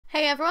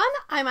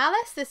I'm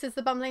Alice, this is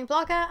the Bumbling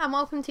Blogger, and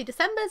welcome to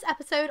December's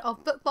episode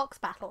of Book Box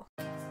Battle.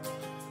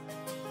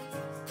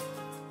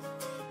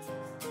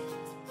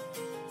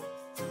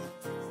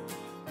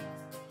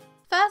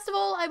 First of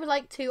all, I would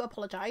like to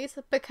apologise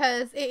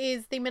because it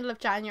is the middle of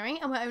January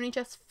and we're only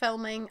just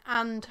filming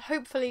and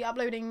hopefully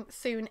uploading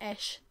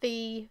soon-ish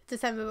the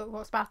December Book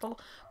Box Battle.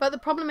 But the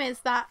problem is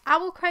that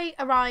OwlCrate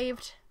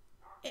arrived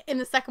in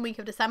the second week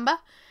of December,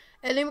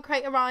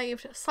 Illumicrate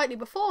arrived slightly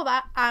before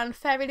that, and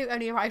FairyLoot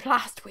only arrived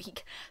last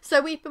week. So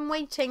we've been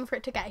waiting for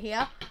it to get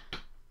here.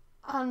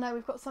 And now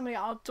we've got somebody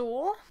at our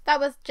door. That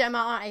was Gemma,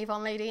 our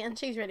Avon lady, and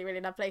she's really,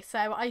 really lovely,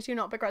 so I do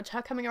not begrudge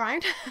her coming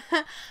around.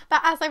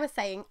 But as I was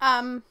saying,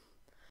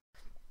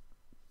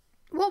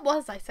 what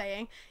was I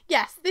saying?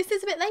 Yes, this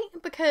is a bit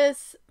late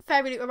because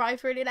FairyLoot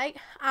arrived really late,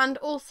 and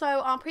also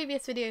our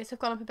previous videos have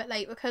gone up a bit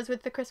late because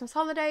with the Christmas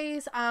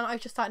holidays and I've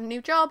just started a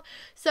new job,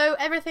 so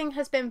everything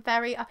has been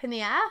very up in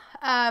the air,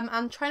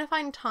 and trying to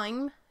find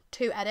time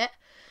to edit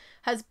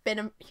has been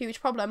a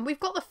huge problem. We've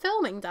got the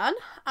filming done,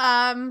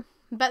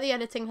 but the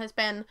editing has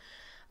been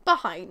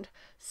behind,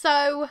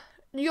 so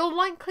you'll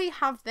likely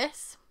have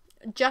this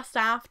just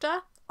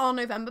after our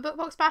November Book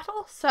Box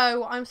Battle,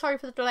 so I'm sorry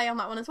for the delay on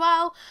that one as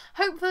well.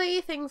 Hopefully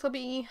things will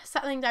be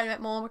settling down a bit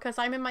more because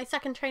I'm in my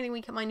second training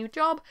week at my new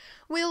job.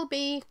 We'll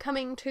be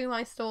coming to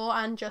my store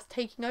and just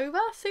taking over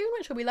soon,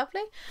 which will be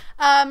lovely,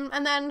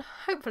 and then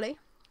hopefully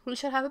we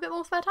should have a bit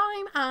more spare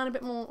time and a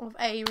bit more of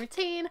a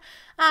routine,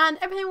 and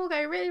everything will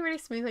go really, really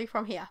smoothly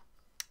from here,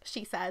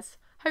 she says,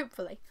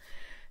 hopefully.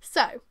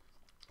 So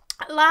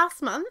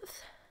last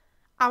month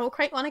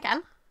OwlCrate won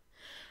again,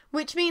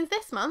 which means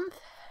this month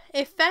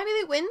if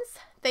FairyLoot wins,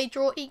 they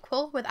draw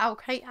equal with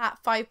OwlCrate at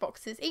 5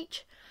 boxes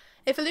each.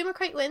 If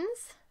Illumicrate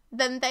wins,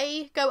 then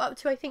they go up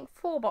to, I think,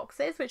 4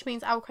 boxes, which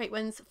means OwlCrate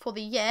wins for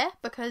the year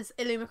because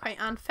Illumicrate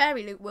and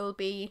FairyLoot will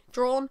be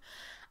drawn.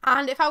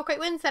 And if OwlCrate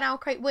wins, then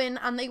OwlCrate win,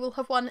 and they will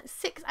have won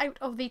 6 out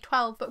of the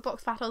 12 book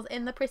box battles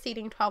in the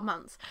preceding 12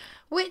 months,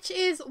 which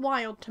is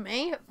wild to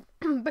me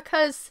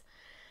because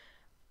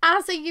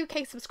as a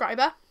UK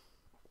subscriber,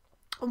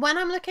 when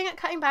I'm looking at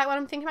cutting back, when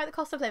I'm thinking about the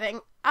cost of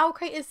living,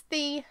 OwlCrate is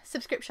the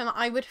subscription that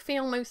I would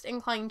feel most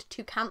inclined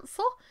to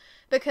cancel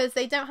because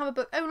they don't have a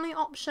book only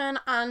option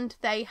and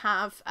they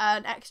have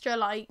an extra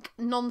like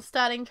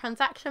non-sterling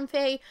transaction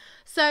fee.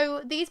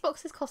 So these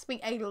boxes cost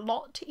me a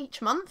lot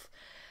each month.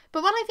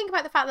 But when I think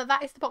about the fact that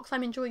that is the box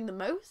I'm enjoying the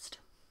most,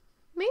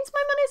 it means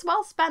my money's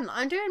well spent.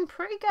 I'm doing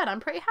pretty good.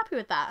 I'm pretty happy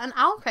with that. And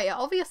OwlCrate are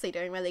obviously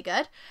doing really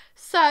good.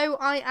 So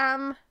I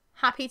am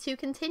happy to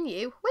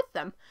continue with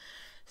them.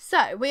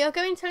 So we are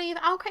going to leave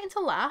OwlCrate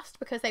until last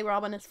because they were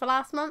our winners for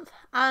last month,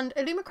 and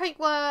Illumicrate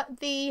were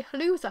the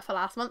loser for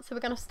last month, so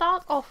we're going to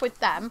start off with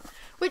them,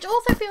 which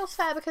also feels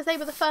fair because they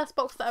were the first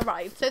box that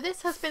arrived. So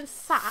this has been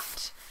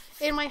sat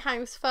in my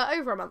house for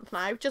over a month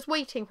now, just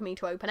waiting for me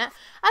to open it,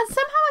 and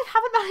somehow I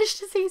haven't managed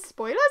to see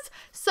spoilers,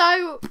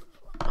 so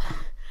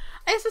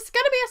it's just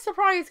going to be a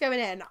surprise going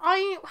in.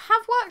 I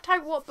have worked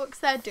out what books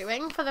they're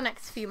doing for the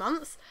next few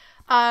months,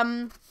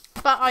 but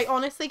I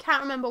honestly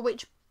can't remember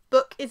which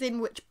book is in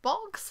which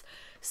box.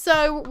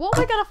 So what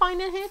we're going to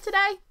find in here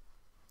today,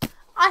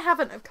 I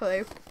haven't a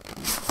clue.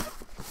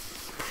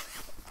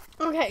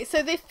 Okay,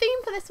 so the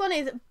theme for this one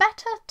is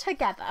Better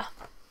Together.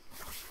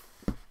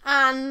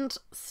 And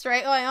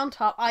straight away on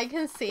top I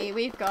can see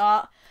we've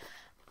got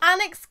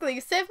an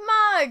exclusive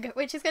mug,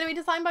 which is going to be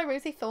designed by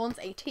Rosie Thorns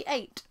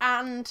 88.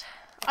 And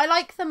I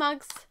like the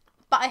mugs,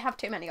 but I have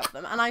too many of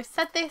them, and I've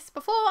said this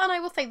before and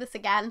I will say this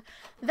again,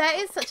 there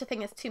is such a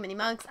thing as too many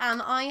mugs,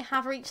 and I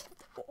have reached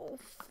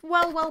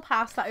well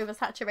past that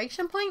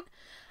oversaturation point.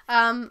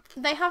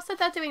 They have said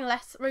they're doing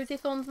less Rosie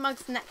Thorns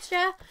mugs next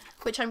year,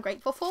 which I'm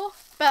grateful for,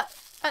 but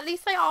at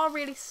least they are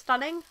really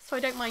stunning, so I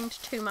don't mind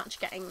too much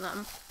getting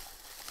them.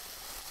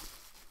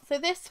 So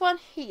this one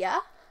here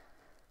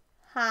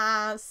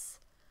has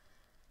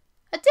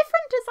a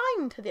different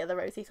design to the other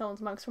Rosie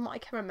Thorns mugs from what I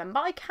can remember.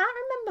 I can't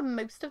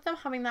remember most of them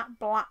having that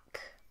black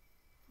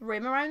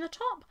rim around the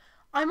top.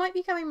 I might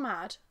be going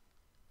mad.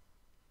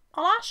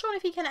 I'll ask Sean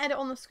if he can edit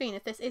on the screen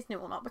if this is new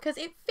or not, because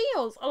it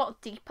feels a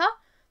lot deeper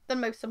than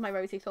most of my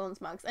Rosie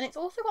Thorns mugs, and it's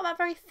also got that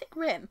very thick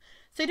rim.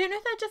 So I don't know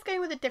if they're just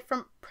going with a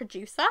different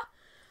producer,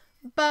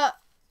 but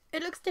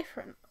it looks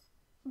different.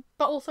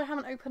 But also I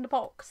haven't opened a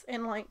box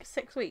in like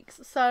 6 weeks,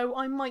 so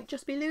I might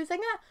just be losing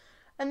it.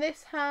 And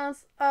this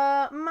has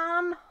a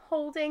man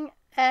holding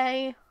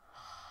a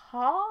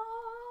harp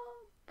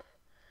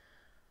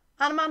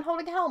and a man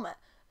holding a helmet.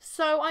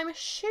 So I'm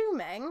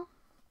assuming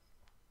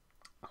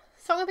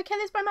Song of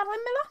Achilles by Madeline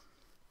Miller.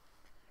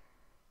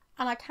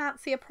 And I can't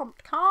see a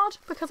prompt card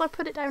because I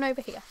put it down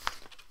over here.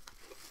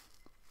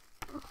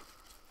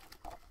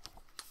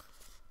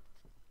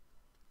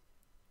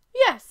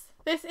 Yes,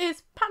 this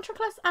is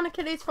Patroclus and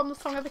Achilles from the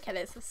Song of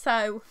Achilles.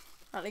 So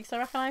at least I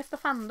recognise the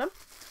fandom.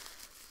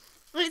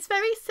 It's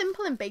very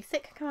simple and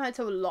basic compared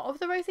to a lot of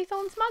the Rosie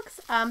Thorns mugs,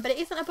 but it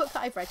isn't a book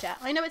that I've read yet.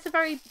 I know it's a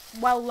very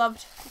well-loved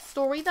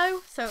story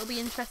though, so it'll be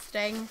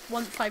interesting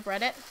once I've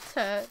read it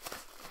to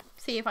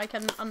see if I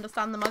can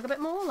understand the mug a bit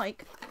more,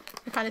 like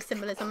the kind of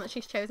symbolism that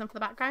she's chosen for the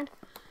background.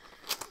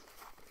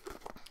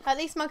 At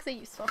least mugs are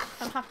useful.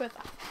 I'm happy with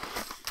that.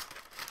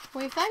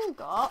 We've then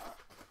got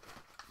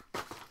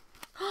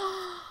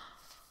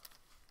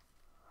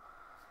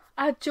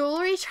a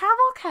jewellery travel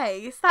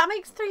case. That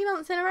makes 3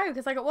 months in a row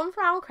because I got one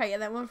from OwlCrate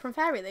and then one from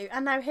FairyLoot,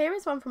 and now here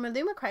is one from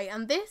Illumicrate,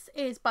 and this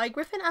is by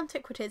Griffin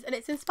Antiquities and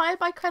it's inspired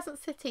by Crescent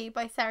City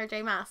by Sarah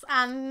J Maas,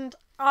 and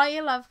I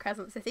love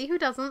Crescent City. Who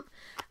doesn't?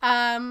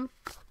 Oh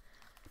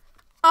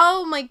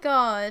my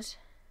god.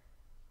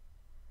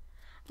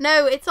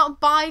 No, it's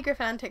not by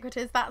Griffin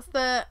Antiquities. That's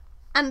the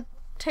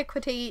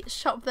antiquity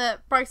shop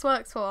that Bryce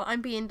works for.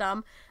 I'm being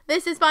dumb.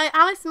 This is by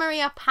Alice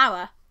Maria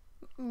Power.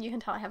 You can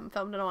tell I haven't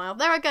filmed in a while.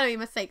 There are going to be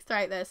mistakes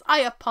throughout this. I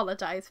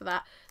apologise for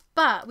that.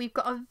 But we've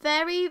got a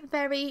very,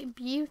 very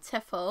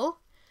beautiful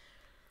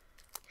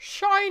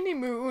shiny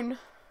moon.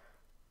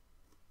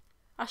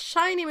 A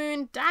shiny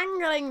moon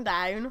dangling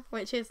down,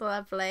 which is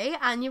lovely.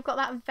 And you've got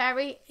that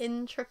very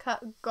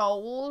intricate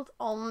gold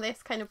on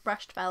this kind of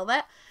brushed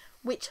velvet,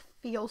 which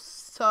feels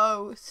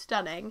so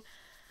stunning.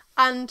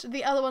 And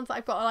the other ones that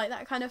I've got are like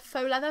that kind of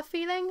faux leather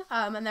feeling,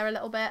 and they're a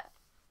little bit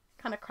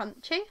kind of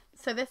crunchy.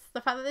 So the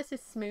fact that this is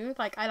smooth,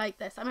 like, I like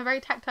this. I'm a very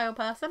tactile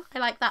person. I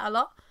like that a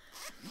lot.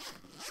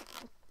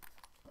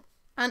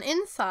 And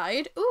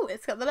inside, ooh,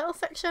 it's got the little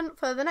section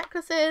for the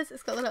necklaces,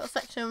 it's got the little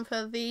section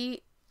for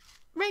the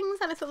rings,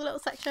 and it's got the little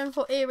section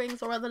for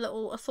earrings or other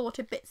little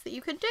assorted bits that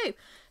you could do.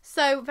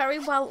 So very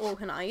well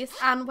organised,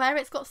 and where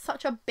it's got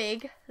such a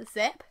big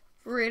zip,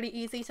 really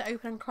easy to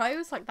open and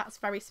close, like that's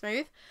very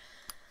smooth.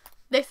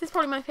 This is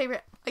probably my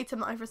favourite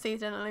item that I've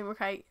received in an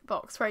Illumicrate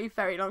box for a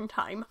very long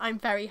time. I'm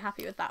very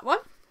happy with that one.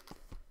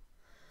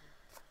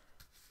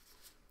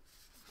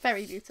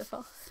 Very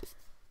beautiful.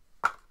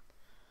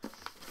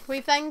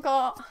 We've then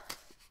got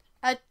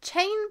a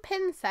chain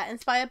pin set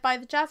inspired by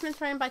the Jasmine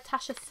Throne by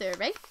Tasha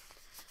Suri.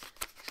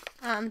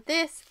 And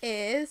this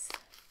is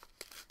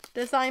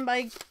designed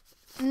by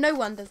No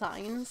One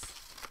Designs.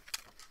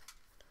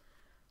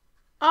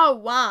 Oh,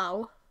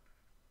 wow.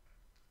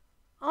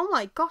 Oh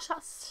my gosh,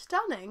 that's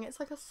stunning. It's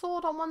like a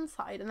sword on one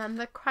side and then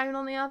the crown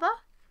on the other.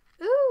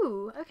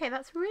 Ooh, okay,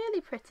 that's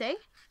really pretty.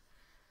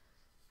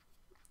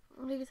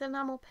 These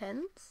enamel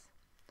pins.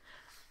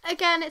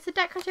 Again, it's a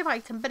decorative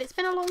item, but it's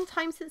been a long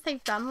time since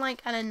they've done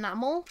like an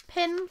enamel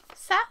pin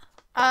set.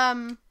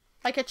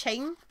 Like a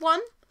chain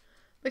one.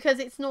 Because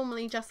it's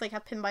normally just like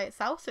a pin by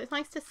itself. So it's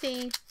nice to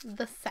see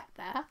the set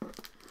there.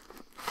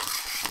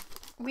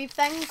 We've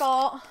then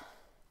got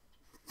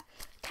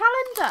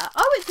calendar.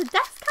 Oh, it's a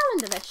desk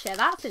calendar this year.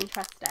 That's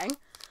interesting.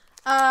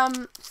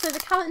 So the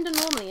calendar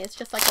normally is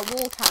just like a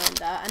wall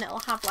calendar and it'll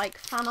have like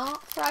fan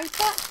art throughout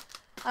it.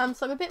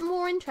 So I'm a bit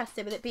more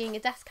interested with it being a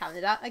desk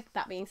calendar. Like,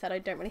 that being said, I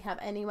don't really have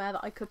anywhere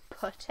that I could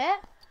put it.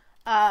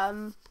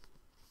 But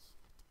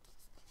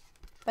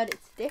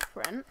it's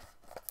different.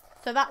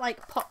 So that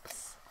like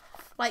pops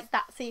like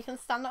that so you can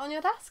stand it on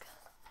your desk.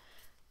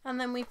 And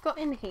then we've got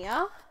in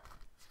here,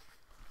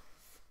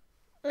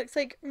 looks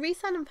like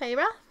Resend and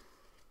Favour.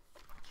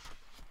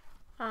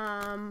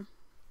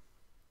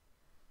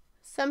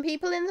 Some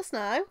people in the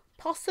snow,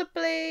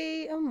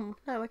 possibly, oh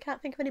no, I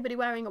can't think of anybody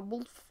wearing a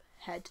wolf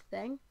head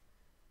thing.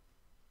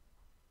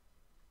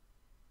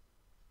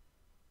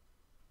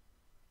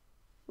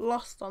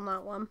 Lost on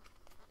that one.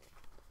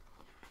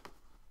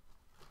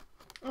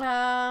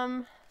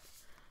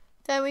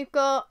 Then we've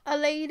got a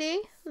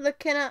lady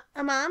looking at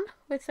a man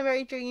with some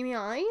very dreamy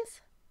eyes.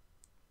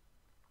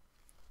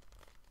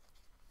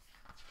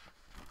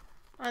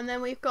 And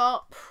then we've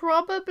got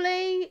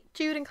probably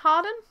Jude and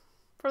Carden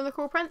from The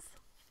Cruel Prince.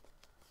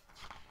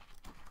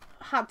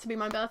 Had to be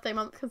my birthday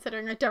month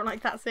considering I don't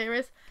like that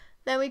series.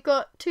 Then we've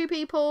got two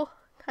people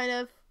kind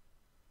of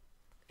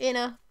in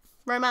a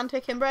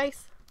romantic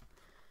embrace.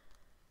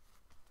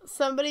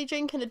 Somebody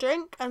drinking a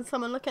drink and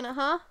someone looking at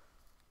her.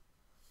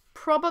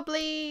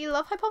 Probably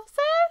Love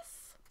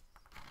Hypothesis?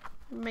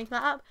 Make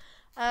that up.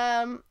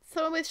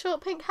 Someone with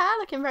short pink hair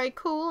looking very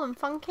cool and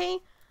funky.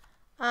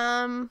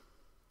 Some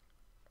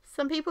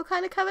people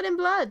kind of covered in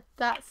blood.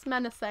 That's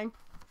menacing.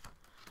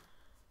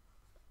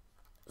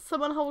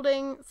 Someone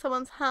holding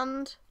someone's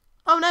hand.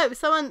 Oh no,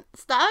 someone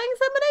stabbing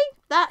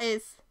somebody? That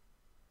is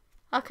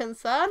a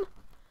concern.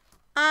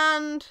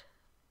 And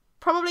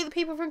probably the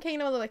people from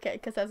Kingdom of the Wicked,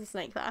 because there's a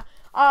snake there.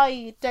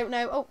 I don't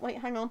know. Oh, wait,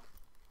 hang on.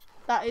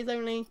 That is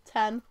only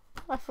 10.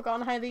 I've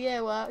forgotten how the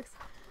year works.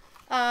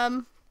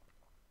 A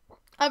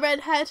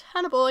redhead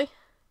and a boy.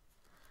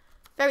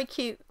 Very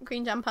cute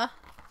green jumper.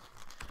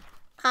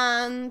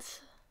 And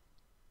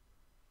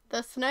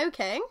the Snow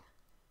King.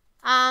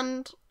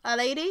 And a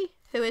lady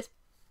who is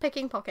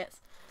picking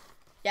pockets.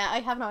 Yeah, I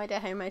have no idea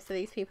who most of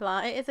these people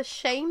are. It is a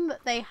shame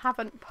that they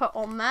haven't put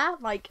on there,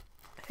 like,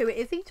 who it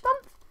is each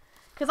month.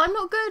 Because I'm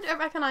not good at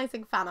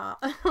recognising fan art.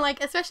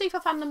 Like, especially for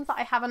fandoms that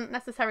I haven't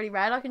necessarily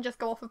read. I can just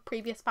go off of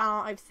previous fan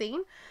art I've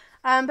seen.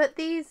 But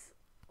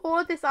all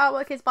of this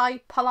artwork is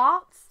by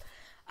Palarts.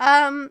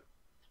 And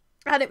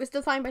it was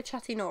designed by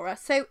Chatty Nora.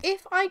 So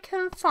if I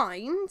can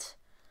find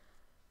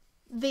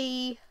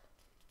the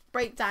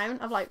breakdown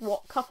of like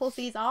what couples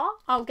these are,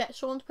 I'll get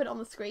Sean to put it on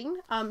the screen,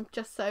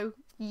 just so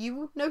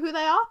you know who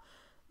they are,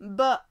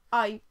 but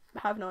I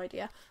have no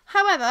idea.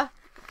 However,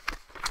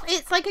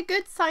 it's like a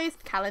good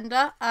sized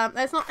calendar.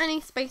 There's not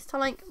any space to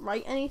like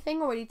write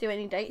anything or really do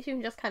any dates. You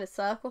can just kind of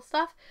circle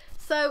stuff.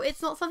 So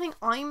it's not something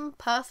I'm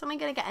personally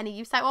going to get any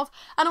use out of.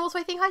 And also,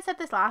 I think I said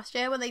this last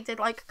year when they did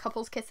like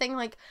couples kissing,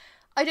 like,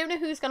 I don't know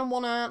who's going to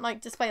want to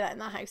like display that in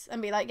their house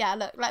and be like, yeah,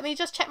 look, let me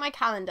just check my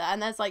calendar.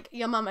 And there's like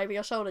your mum over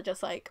your shoulder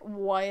just like,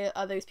 why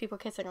are those people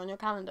kissing on your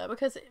calendar?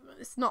 Because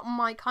it's not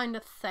my kind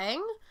of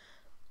thing.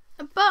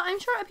 But I'm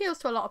sure it appeals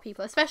to a lot of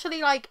people,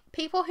 especially like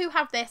people who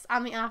have this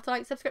and the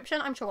Afterlight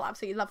subscription. I'm sure will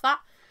absolutely love that,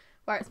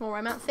 where it's more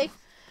romancy.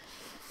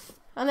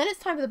 And then it's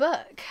time for the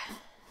book.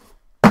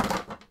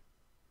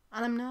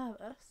 And I'm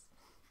nervous.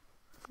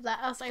 Let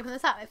us open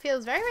this up. It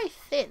feels very, very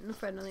thin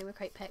for an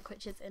Illumicrate pick,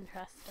 which is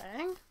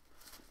interesting.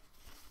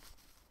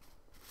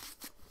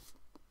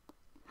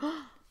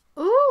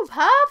 Ooh,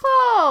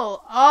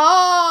 purple!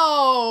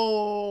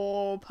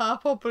 Oh,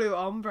 purple, blue,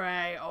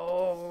 ombre.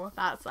 Oh,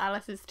 that's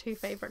Alice's two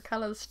favourite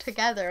colours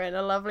together in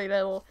a lovely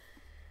little...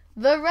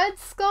 The Red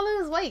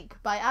Scholar's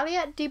Wake by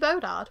Alyce de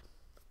Bodard.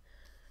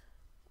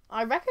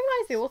 I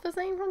recognise the author's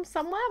name from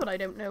somewhere, but I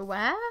don't know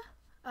where.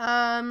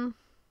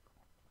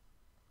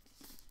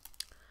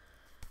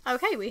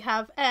 Okay, we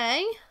have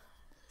a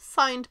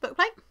signed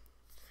bookplate.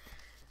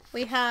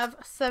 We have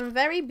some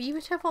very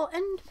beautiful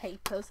end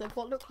papers of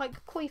what look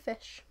like koi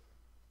fish.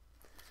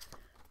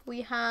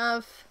 We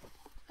have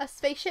a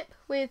spaceship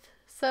with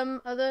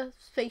some other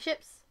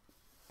spaceships.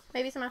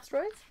 Maybe some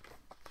asteroids.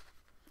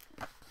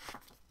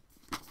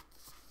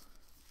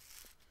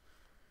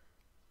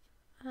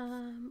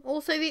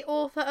 Also the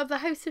author of The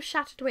House of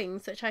Shattered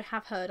Wings, which I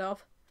have heard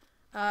of.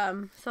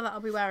 So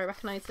that'll be where I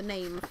recognise the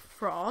name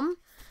from.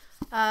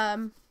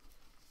 On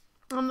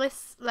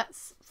this,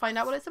 let's find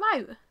out what it's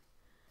about.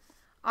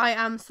 I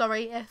am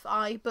sorry if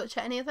I butcher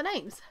any of the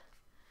names.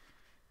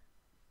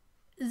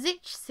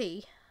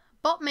 Zichsi,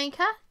 bot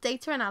maker,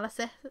 data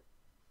analysis.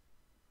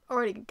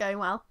 Already going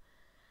well.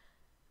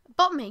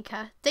 Bot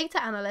maker,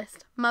 data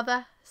analyst,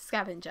 mother,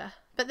 scavenger.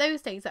 But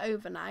those days are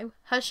over now.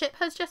 Her ship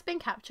has just been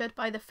captured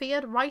by the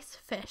feared Rice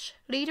Fish,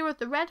 leader of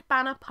the Red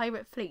Banner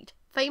pirate fleet,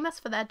 famous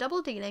for their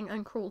double dealing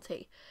and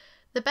cruelty.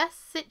 The best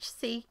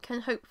Zichsi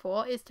can hope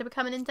for is to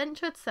become an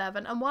indentured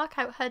servant and work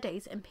out her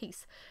days in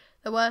peace.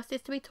 The worst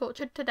is to be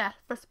tortured to death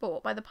for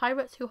sport by the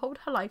pirates who hold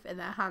her life in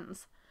their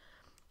hands.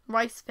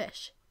 Rice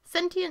Fish,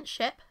 sentient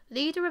ship,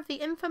 leader of the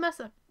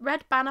infamous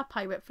Red Banner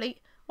pirate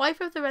fleet,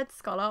 wife of the Red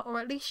Scholar, or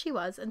at least she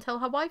was, until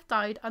her wife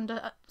died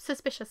under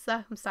suspicious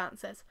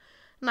circumstances.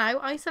 Now,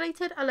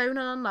 isolated, alone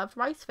and unloved,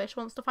 Rice Fish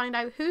wants to find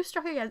out who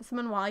struck against them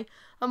and why,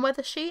 and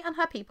whether she and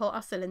her people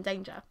are still in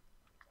danger.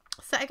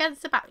 Set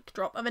against the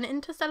backdrop of an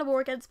interstellar war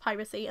against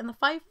piracy and the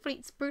five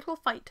fleets' brutal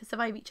fight to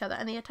survive each other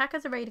and the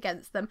attackers arrayed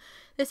against them,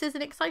 this is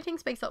an exciting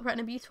space opera and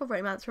a beautiful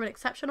romance from an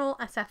exceptional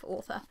SF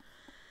author.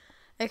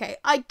 Okay,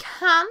 I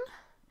can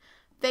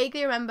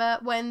vaguely remember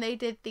when they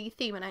did the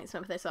theme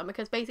announcement for this one,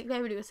 because basically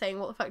everybody was saying,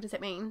 what the fuck does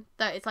it mean?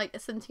 That it's like a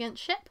sentient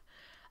ship.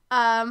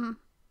 And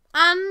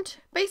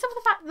based off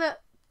the fact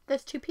that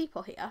there's two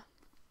people here,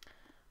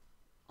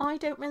 I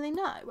don't really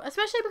know.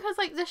 Especially because,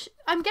 like,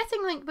 I'm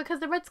guessing, like, because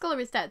the Red Scholar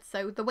is dead,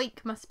 so the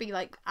wake must be,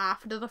 like,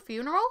 after the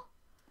funeral.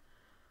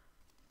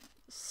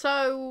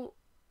 So,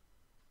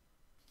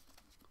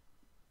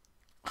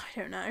 I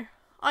don't know.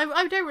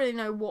 I don't really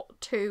know what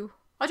to...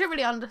 I don't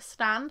really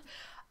understand.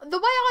 The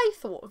way I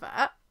thought of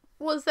it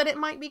was that it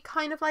might be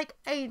kind of like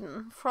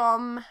Aiden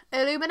from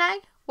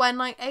Illumicrate, when,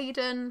 like,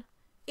 Aiden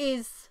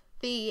is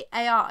the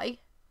AI,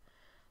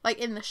 like,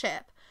 in the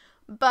ship.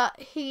 But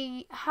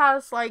he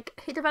has,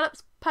 like, he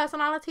develops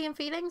personality and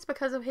feelings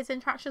because of his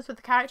interactions with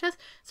the characters.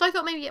 So I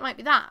thought maybe it might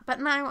be that. But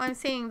now I'm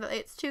seeing that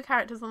it's two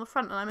characters on the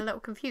front and I'm a little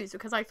confused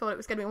because I thought it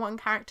was going to be one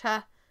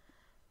character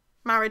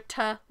married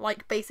to,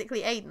 like,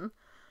 basically Aiden.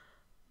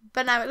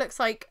 But now it looks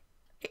like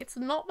it's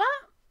not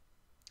that.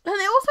 And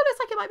it also looks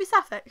like it might be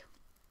sapphic.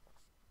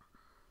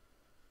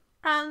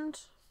 And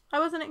I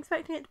wasn't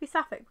expecting it to be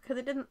sapphic because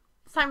it didn't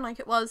sound like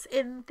it was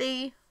in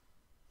the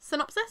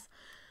synopsis.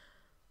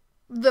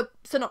 The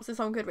synopsis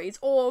on Goodreads,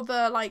 or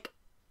the, like,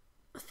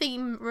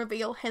 theme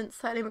reveal hints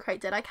that Illumicrate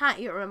did. I can't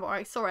even remember where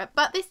I saw it,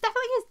 but this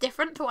definitely is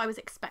different to what I was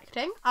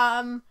expecting.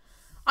 I'm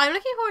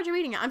looking forward to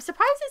reading it. I'm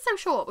surprised it's so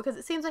short, because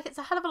it seems like it's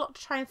a hell of a lot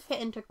to try and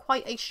fit into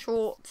quite a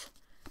short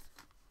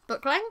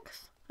book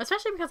length,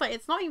 especially because, like,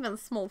 it's not even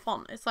small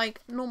font. It's like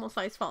normal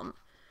size font.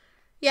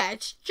 Yeah,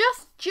 it's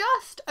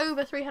just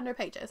over 300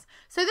 pages.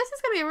 So this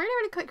is going to be a really,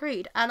 really quick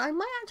read. And I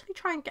might actually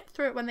try and get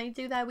through it when they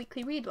do their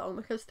weekly read long,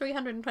 because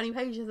 320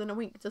 pages in a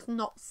week does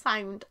not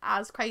sound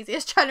as crazy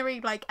as trying to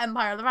read, like,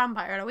 Empire of the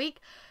Vampire in a week.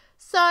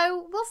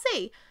 So we'll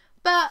see.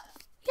 But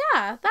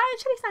yeah, that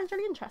actually sounds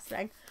really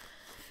interesting.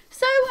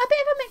 So a bit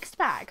of a mixed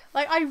bag.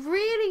 Like, I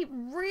really,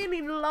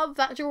 really love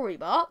that jewellery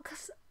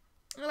box.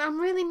 And I'm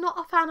really not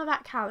a fan of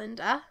that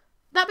calendar.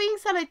 That being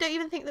said, I don't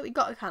even think that we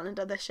got a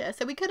calendar this year,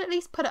 so we could at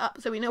least put it up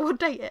so we know what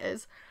date it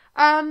is.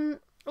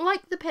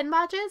 like the pin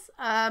badges,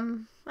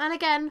 and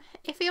again,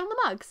 iffy on the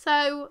mug.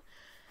 So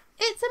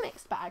it's a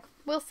mixed bag.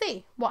 We'll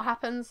see what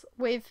happens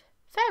with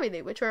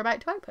FairyLoot, which we're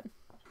about to open.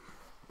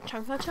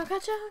 Chunka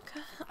chunka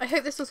chunka. I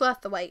hope this was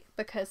worth the wait,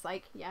 because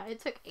like, yeah, it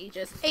took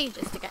ages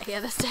to get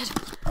here. This did.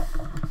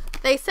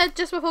 They said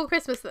just before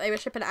Christmas that they were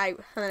shipping it out,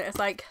 and then it was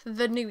like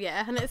the new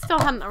year, and it still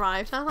hadn't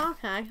arrived. I thought,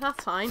 okay,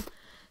 that's fine.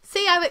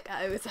 See how it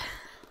goes.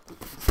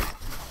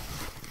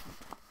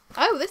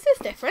 Oh, this is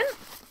different.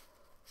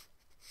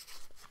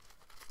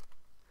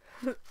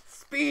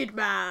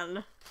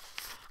 Speedman. I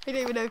don't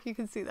even know if you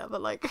can see that,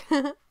 but like,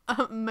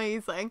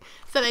 amazing.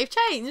 So they've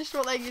changed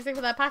what they're using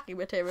for their packing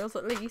materials,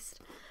 at least.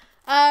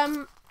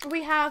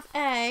 We have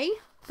a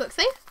book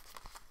sleeve.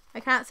 I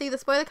can't see the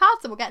spoiler card,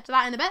 so we'll get to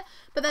that in a bit.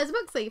 But there's a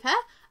book sleeve here.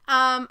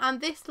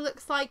 And this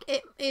looks like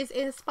it is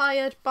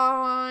inspired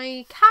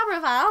by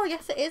Caraval.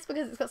 Yes, it is,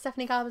 because it's got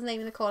Stephanie Carver's name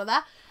in the corner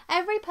there.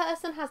 Every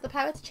person has the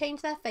power to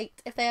change their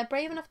fate if they are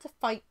brave enough to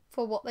fight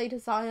for what they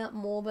desire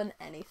more than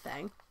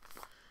anything.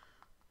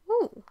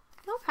 Ooh,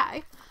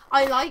 okay.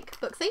 I like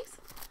book sleeves.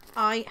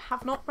 I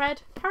have not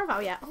read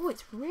Caraval yet. Oh,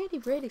 it's really,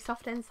 really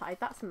soft inside.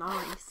 That's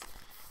nice.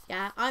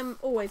 Yeah, I'm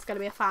always going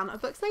to be a fan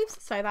of book sleeves,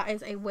 so that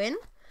is a win.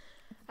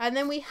 And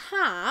then we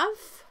have...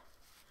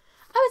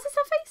 Oh, is this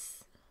a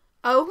face?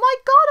 Oh my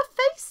god,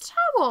 a face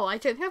towel! I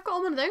don't think I've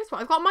got one of those.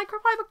 I've got a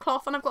microfiber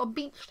cloth and I've got a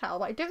beach towel,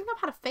 but I don't think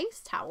I've had a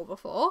face towel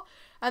before.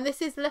 And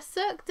this is Le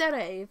Cirque de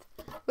Rêve,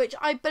 which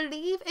I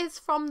believe is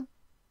from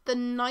the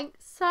Night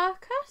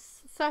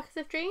Circus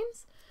of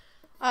Dreams.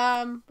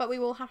 But we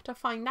will have to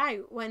find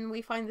out when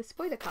we find the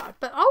spoiler card.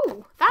 But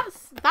oh,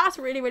 that's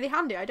really, really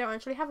handy. I don't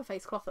actually have a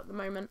face cloth at the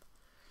moment.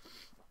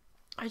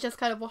 I just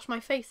kind of wash my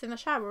face in the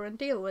shower and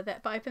deal with it.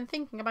 But I've been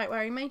thinking about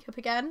wearing makeup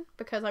again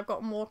because I've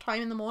got more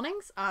time in the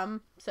mornings.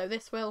 So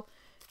this will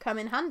come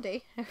in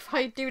handy if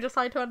I do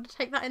decide to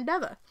undertake that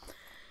endeavour.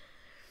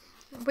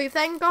 We've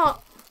then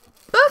got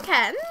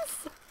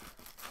bookends.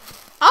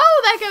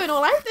 Oh, they're going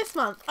all out this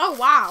month. Oh,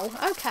 wow.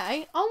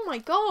 Okay. Oh, my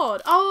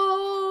God.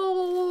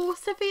 Oh,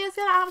 Sophia's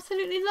going to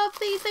absolutely love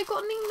these. They've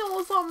got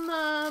Ninos on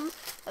them.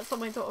 That's what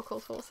my daughter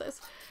calls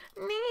horses.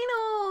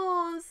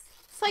 Ninos.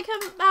 It's like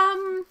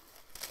a,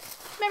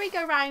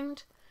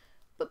 merry-go-round,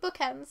 but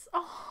bookends.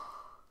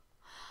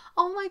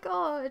 Oh my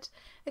god.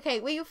 Okay,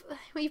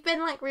 we've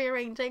been like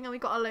rearranging, and we've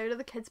got a load of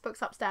the kids'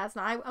 books upstairs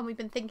now, and we've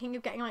been thinking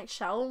of getting like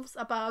shelves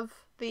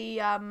above the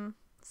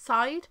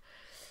side.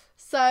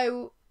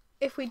 So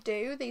if we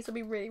do, these will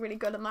be really, really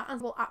good on that,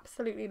 and we'll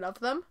absolutely love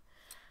them.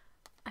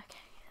 Okay,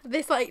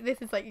 this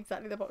is like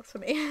exactly the box for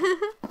me.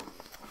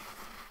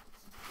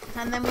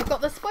 And then we've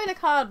got the spoiler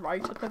card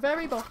right at the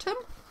very bottom.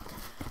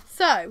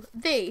 So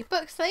the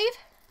book sleeve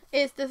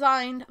is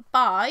designed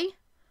by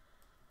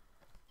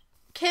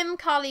Kim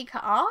Karlika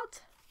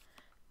Art.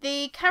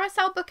 The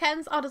carousel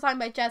bookends are designed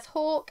by Jez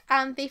Hawk,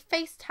 and the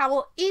face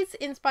towel is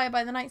inspired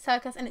by the Night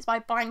Circus, and it's by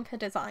Blanca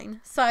Design.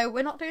 So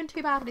we're not doing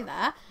too badly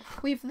there.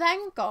 We've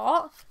then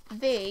got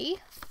the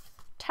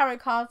tarot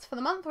cards for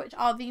the month, which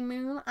are the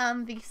Moon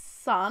and the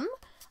Sun,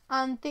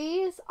 and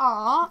these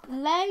are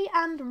Lay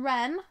and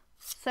Ren.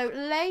 So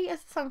Lay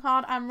is the Sun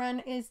card and Ren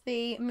is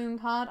the Moon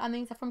card, and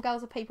these are from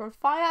Girls of Paper and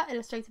Fire,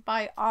 illustrated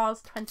by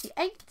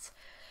Rs28.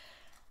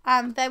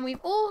 And then we've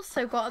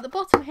also got at the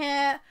bottom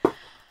here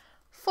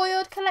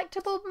foiled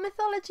collectible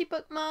mythology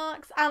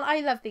bookmarks, and I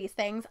love these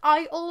things.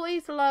 I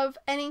always love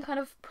any kind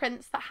of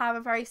prints that have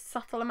a very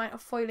subtle amount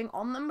of foiling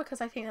on them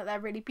because I think that they're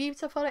really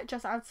beautiful. It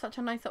just adds such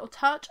a nice little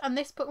touch, and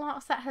this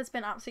bookmark set has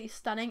been absolutely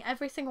stunning.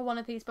 Every single one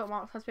of these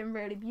bookmarks has been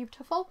really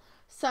beautiful,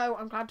 so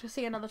I'm glad to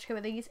see another two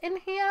of these in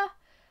here.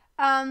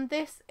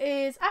 This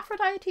is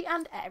Aphrodite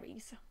and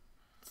Aries.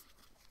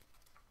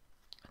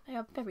 They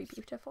are very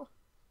beautiful.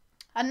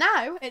 And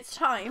now it's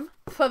time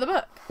for the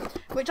book,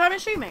 which I'm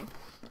assuming,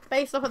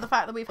 based off of the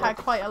fact that we've had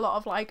quite a lot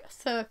of like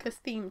circus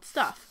themed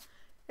stuff,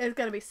 is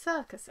going to be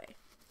circusy.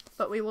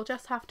 But we will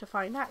just have to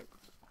find out.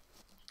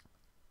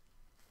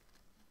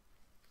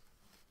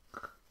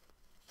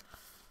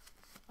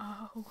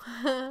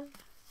 Oh.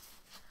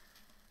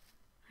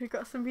 We've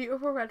got some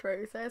beautiful red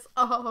roses.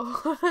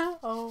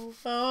 Oh,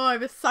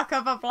 I'm a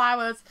sucker for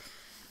flowers.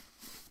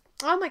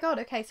 Oh my god,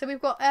 okay, so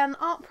we've got an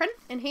art print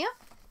in here,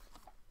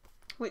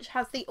 which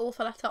has the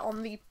author letter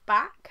on the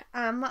back,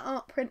 and that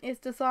art print is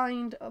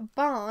designed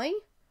by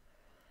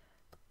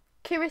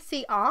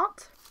Kirisi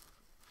Art.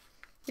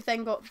 We've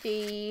then got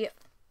the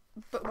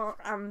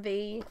bookmark and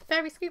the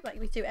fairy scoop like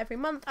we do every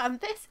month, and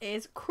this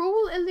is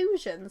Cruel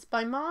Illusions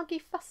by Margie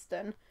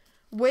Fuston.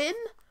 Win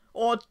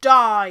or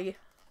die.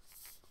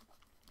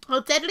 A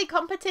deadly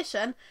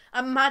competition,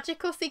 a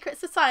magical secret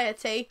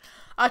society,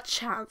 a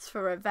chance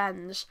for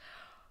revenge.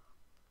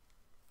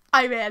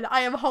 I'm in. I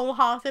am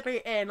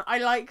wholeheartedly in. I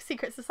like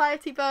secret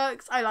society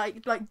books. I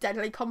like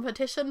deadly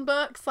competition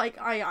books.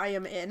 Like I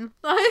am in.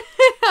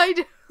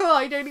 I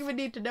don't even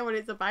need to know what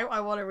it's about.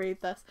 I want to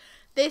read this.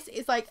 This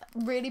is like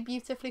really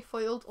beautifully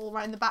foiled all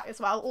around the back as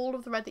well. All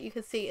of the red that you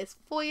can see is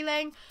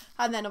foiling,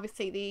 and then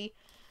obviously the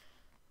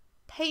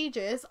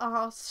pages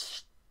are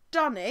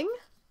stunning.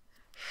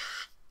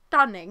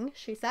 Stunning,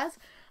 she says.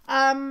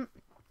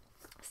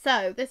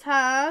 So this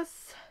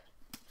has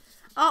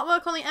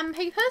artwork on the end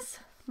papers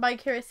by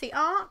Curiosity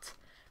Art,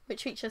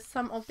 which features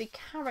some of the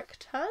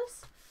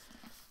characters.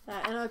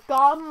 They're in a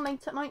garden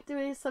late at night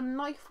doing some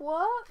knife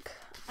work,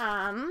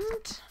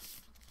 and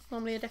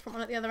normally a different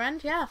one at the other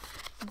end. Yeah,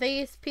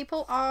 these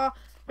people are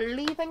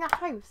leaving a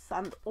house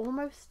and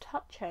almost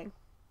touching.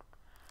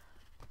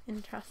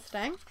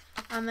 Interesting.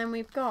 And then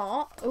we've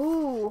got,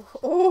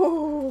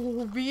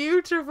 oh,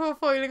 beautiful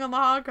foiling on the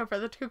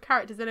hardcover. The two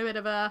characters in a bit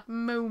of a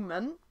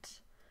moment.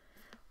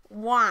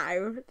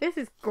 Wow, this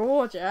is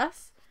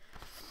gorgeous.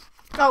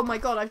 Oh my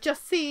god, I've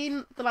just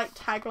seen the like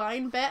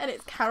tagline bit, and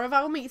it's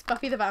Caraval meets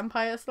Buffy the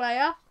Vampire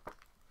Slayer.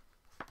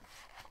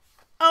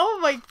 Oh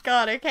my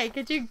god, okay,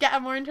 could you get a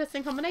more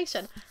interesting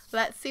combination?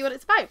 Let's see what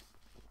it's about.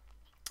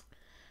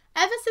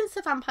 Ever since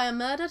the vampire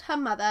murdered her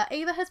mother,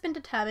 Ava has been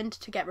determined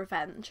to get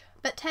revenge.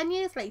 But 10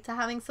 years later,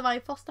 having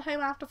survived foster home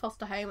after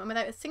foster home and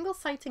without a single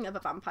sighting of a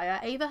vampire,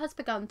 Ava has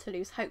begun to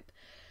lose hope.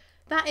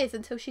 That is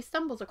until she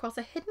stumbles across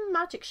a hidden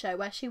magic show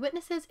where she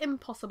witnesses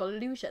impossible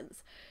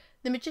illusions.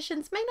 The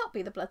magicians may not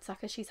be the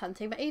bloodsuckers she's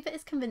hunting, but Ava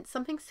is convinced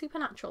something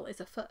supernatural is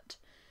afoot.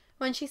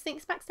 When she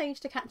sneaks backstage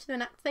to catch them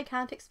in acts they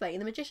can't explain,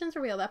 the magicians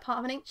reveal they're part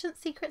of an ancient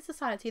secret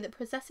society that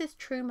possesses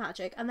true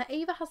magic, and that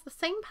Ava has the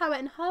same power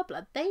in her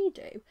blood they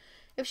do.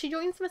 If she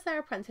joins them as their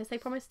apprentice, they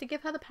promise to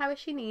give her the power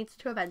she needs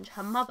to avenge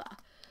her mother.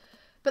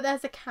 But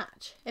there's a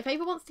catch. If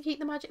Ava wants to keep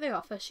the magic they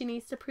offer, she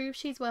needs to prove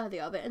she's worthy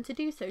of it, and to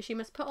do so she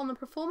must put on the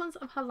performance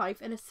of her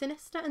life in a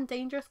sinister and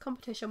dangerous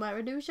competition where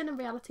illusion and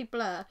reality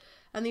blur,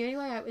 and the only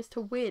way out is to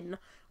win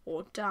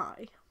or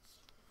die.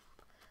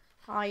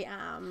 I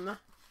am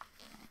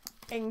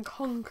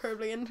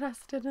incomparably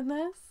interested in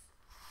this.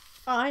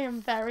 I am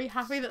very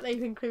happy that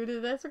they've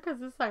included this because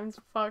this sounds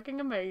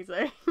fucking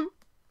amazing.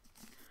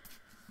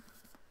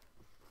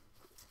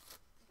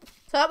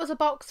 So that was a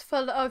box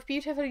full of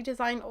beautifully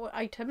designed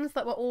items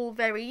that were all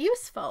very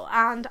useful,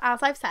 and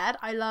as I've said,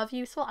 I love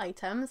useful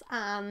items,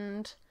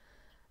 and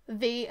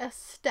the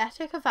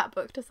aesthetic of that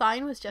book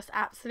design was just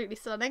absolutely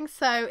stunning.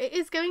 So it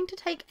is going to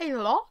take a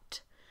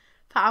lot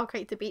for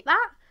OwlCrate to beat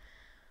that,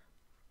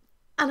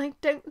 and I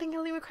don't think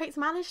Illumicrate's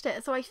managed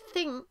it. So I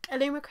think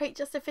Illumicrate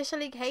just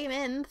officially came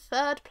in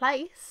 3rd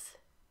place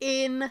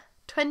in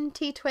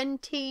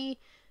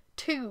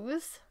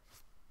 2022's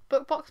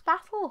Book Box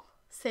Battle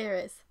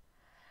series.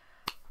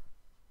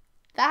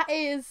 That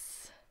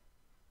is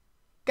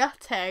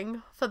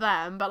gutting for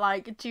them, but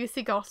like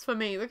juicy goss for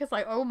me, because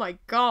like, oh my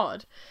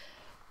god,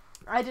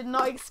 I did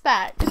not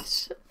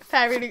expect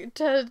FairyLoot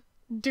to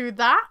do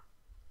that,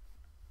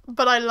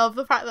 but I love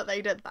the fact that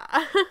they did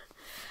that.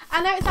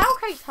 And now it's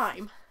OwlCrate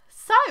time.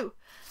 So,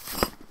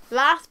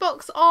 last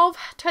box of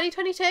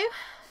 2022.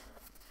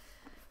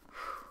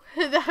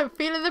 I'm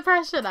feeling the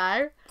pressure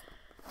now.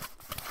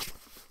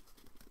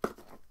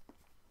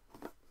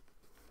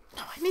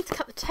 Oh, I need to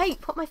cut the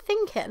tape. What am I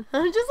thinking?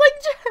 I'm just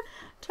like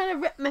trying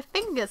to rip my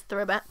fingers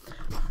through a bit.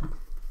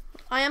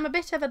 I am a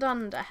bit of a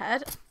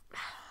dunderhead.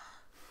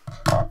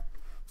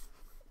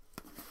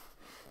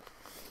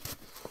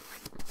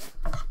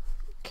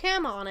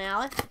 Come on,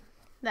 Alyce.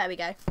 There we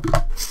go.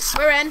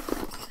 We're in.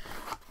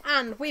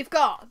 And we've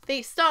got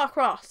the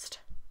star-crossed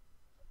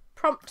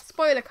prompt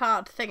spoiler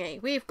card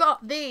thingy. We've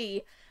got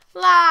the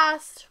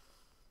last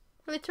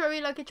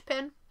literary luggage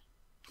pin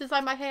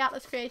designed by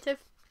Alyce Creative,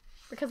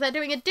 because they're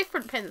doing a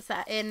different pin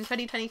set in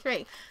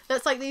 2023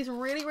 that's like these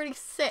really, really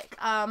sick,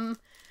 I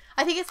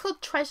think it's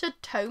called Treasured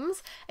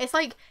Tomes. It's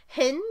like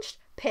hinged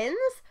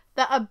pins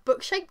that are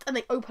book-shaped and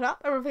they open up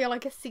and reveal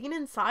like a scene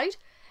inside.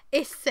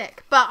 It's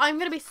sick, but I'm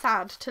going to be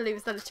sad to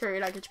lose the literary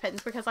luggage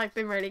pins because I've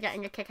been really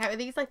getting a kick out of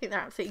these. I think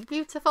they're absolutely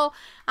beautiful.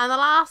 And the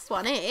last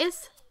one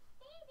is...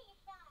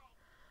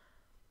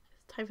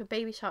 It's time for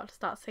Baby Shark to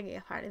start singing,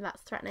 apparently.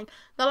 That's threatening.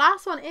 The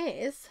last one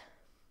is...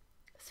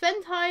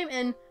 Spend time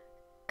in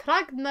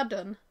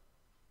Cragnadun.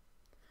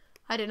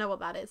 I don't know what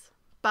that is,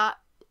 but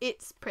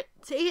it's pretty.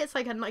 It's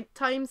like a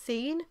nighttime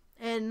scene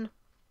in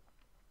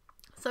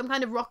some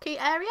kind of rocky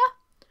area.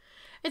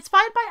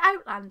 Inspired by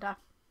Outlander.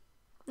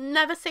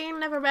 Never seen,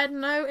 never read,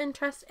 no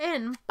interest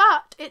in,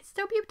 but it's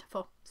still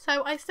beautiful.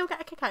 So I still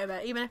get a kick out of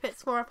it, even if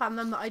it's for a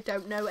fandom that I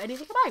don't know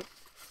anything about.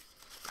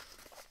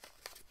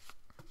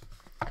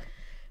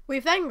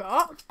 We've then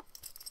got...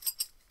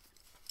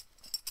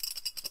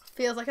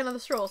 Feels like another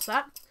straw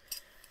set.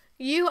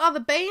 You are the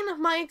bane of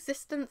my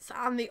existence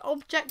and the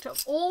object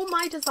of all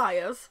my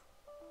desires.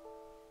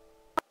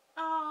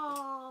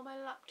 Oh, my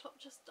laptop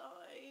just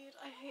died.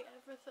 I hate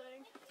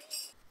everything.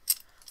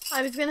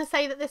 I was going to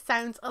say that this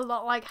sounds a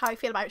lot like how I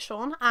feel about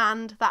Sean,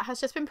 and that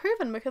has just been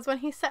proven because when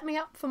he set me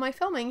up for my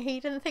filming, he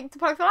didn't think to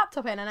plug the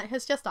laptop in and it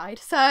has just died.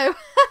 So,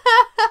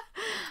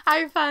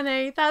 how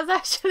funny. That's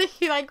actually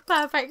like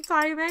perfect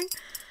timing.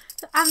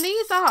 And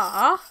these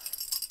are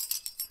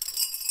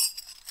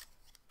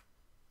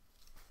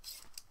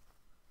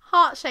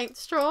heart-shaped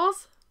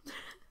straws,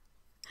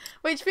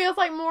 which feels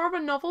like more of a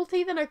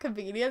novelty than a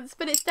convenience,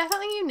 but it's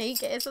definitely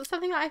unique. It isn't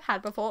something that I've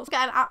had before. So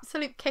I get an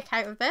absolute kick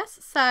out of this,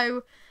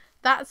 so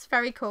that's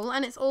very cool.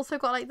 And it's also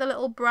got like the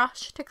little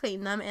brush to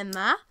clean them in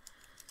there.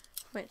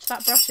 which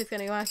that brush is going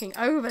to be working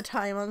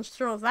overtime on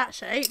straws that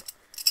shape.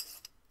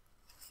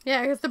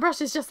 Yeah, because the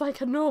brush is just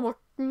like a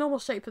normal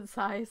shape and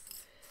size.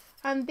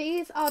 And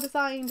these are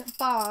designed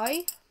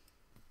by,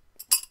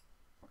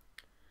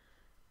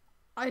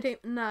 I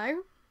don't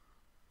know.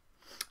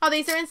 Oh,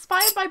 these are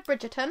inspired by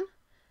Bridgerton,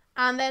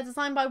 and they're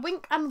designed by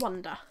Wink and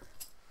Wonder.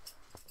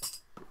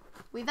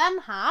 We then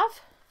have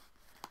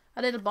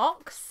a little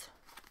box,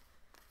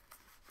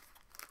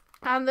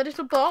 and the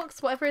little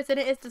box, whatever is in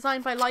it, is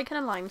designed by Lichen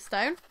and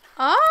Limestone.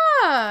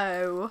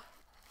 Oh!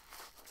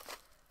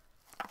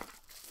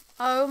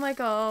 Oh my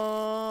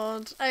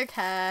god.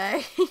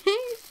 Okay.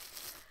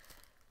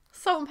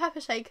 Salt and pepper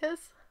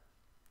shakers.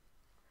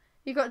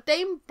 You've got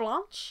Dame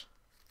Blanche,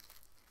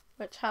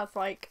 which has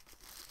like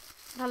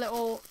a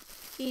little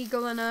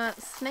eagle and a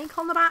snake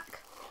on the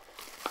back.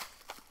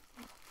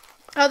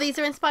 Oh, these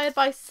are inspired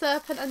by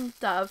Serpent and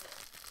Dove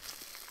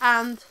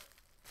and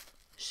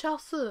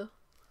Chasseur.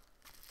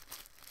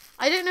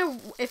 I don't know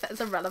if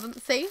there's a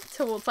relevancy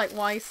towards like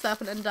why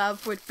Serpent and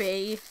Dove would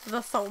be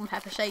the salt and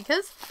pepper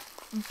shakers.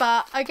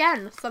 But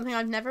again, something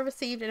I've never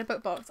received in a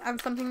book box, and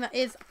something that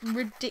is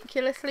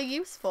ridiculously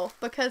useful,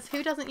 because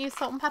who doesn't use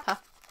salt and pepper?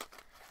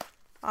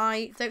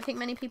 I don't think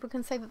many people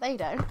can say that they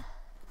don't.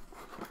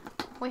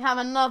 We have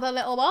another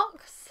little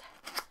box,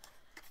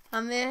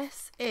 and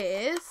this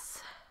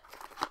is...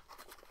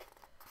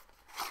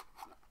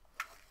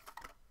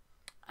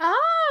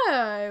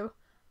 Oh!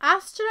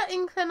 Astra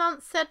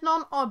inclinant sed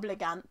non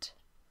obligant.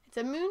 It's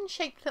a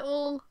moon-shaped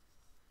little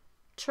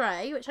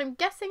tray, which I'm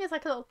guessing is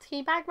like a little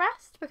tea bag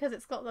rest, because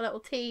it's got the little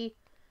tea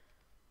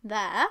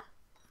there.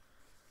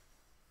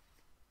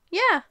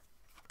 Yeah,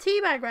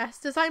 tea bag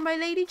rest, designed by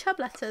Lady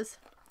Chubletters.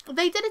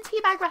 They did a tea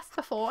bag rest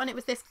before, and it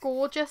was this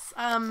gorgeous,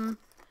 I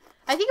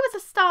think it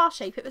was a star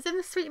shape. It was in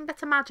the Sweet and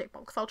Bitter Magic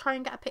box. I'll try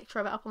and get a picture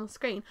of it up on the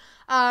screen.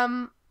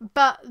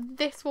 But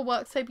this will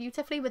work so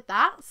beautifully with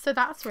that, so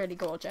that's really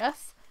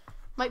gorgeous.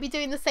 Might be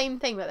doing the same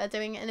thing, but they're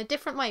doing it in a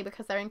different way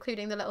because they're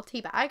including the little tea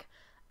bag.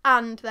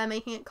 And they're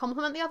making it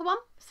complement the other one.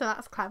 So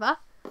that's clever.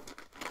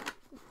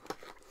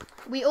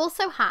 We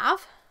also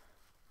have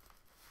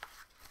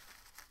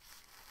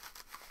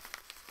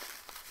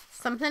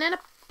something in a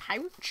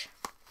pouch.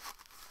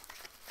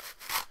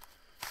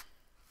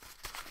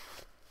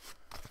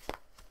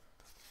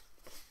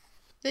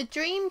 The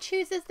dream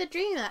chooses the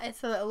dreamer.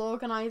 It's a little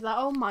organizer.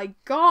 Oh my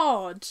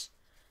god.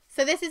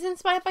 So this is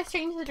inspired by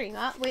Strange the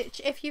Dreamer, which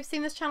if you've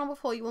seen this channel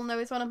before, you will know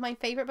is one of my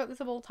favourite books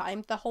of all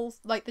time. The whole,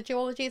 like, the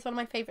duology is one of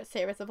my favourite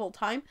series of all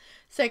time.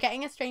 So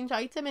getting a strange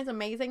item is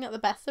amazing at the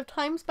best of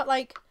times, but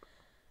like,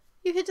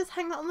 you could just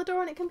hang that on the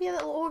door and it can be a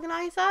little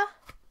organiser.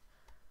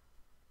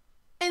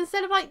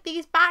 Instead of like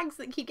these bags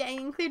that keep getting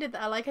included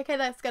that are like, okay,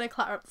 that's going to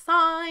clutter up the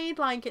side,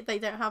 like they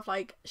don't have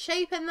like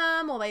shape in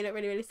them, or they look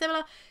really, really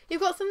similar. You've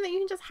got something that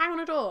you can just hang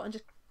on a door and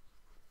just,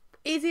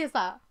 easy as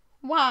that.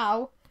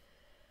 Wow.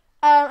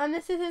 And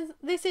this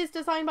is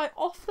designed by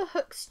Off the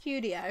Hook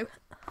Studio.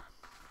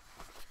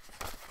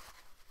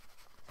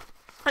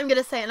 I'm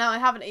gonna say it now. I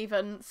haven't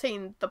even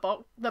seen the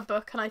book,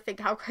 and I think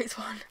OwlCrate's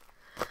one.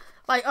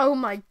 Like, oh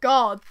my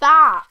god,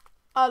 that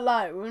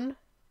alone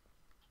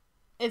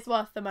is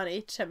worth the money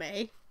to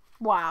me.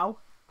 Wow.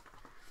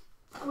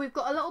 We've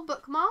got a little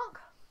bookmark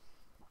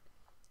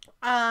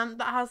that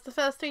has the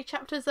first 3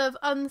 chapters of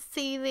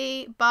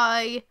Unseelie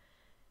by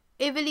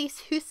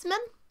Alyce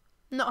Huisman.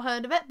 Not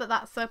heard of it, but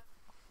that's a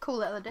cool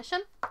little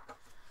addition.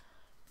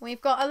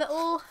 We've got a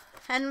little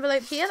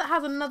envelope here that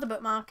has another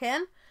bookmark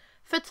in.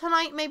 For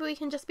tonight, maybe we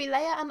can just be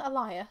Leia and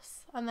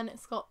Alyce. And then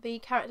it's got the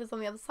characters on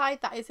the other side.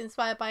 That is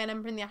inspired by An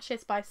Ember in the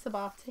Ashes by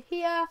Sabah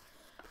Tahir.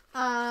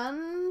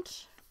 And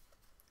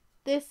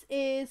this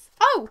is...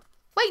 Oh!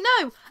 Wait,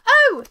 no!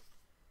 Oh!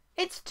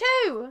 It's 2!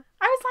 I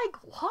was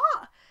like,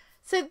 what?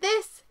 So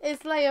this is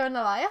Leia and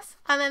Alyce.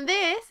 And then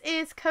this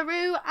is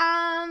Karoo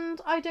and...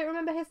 I don't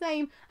remember his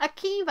name.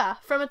 Akiva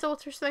from A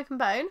Daughter of Smoke and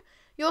Bone.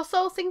 Your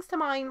soul sings to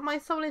mine, my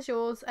soul is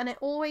yours, and it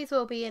always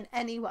will be in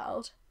any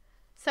world.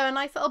 So a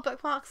nice little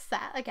bookmark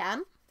set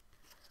again,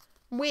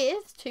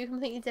 with 2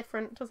 completely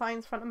different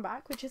designs front and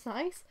back, which is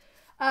nice.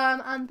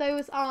 And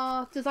those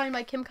are designed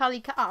by Kim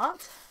Kalika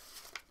Art.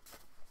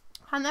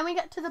 And then we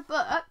get to the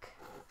book,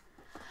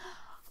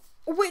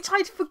 which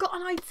I'd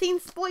forgotten I'd seen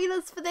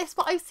spoilers for this,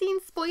 but I've seen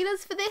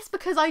spoilers for this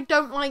because I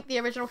don't like the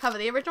original cover.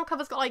 The original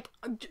cover's got like,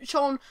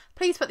 Sean,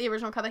 please put the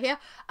original cover here.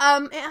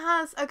 It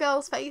has a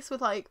girl's face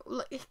with like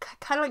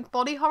kind of like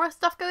body horror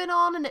stuff going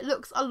on, and it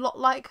looks a lot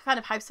like kind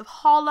of House of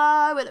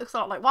Hollow. It looks a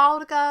lot like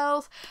Wilder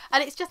Girls,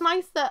 and it's just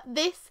nice that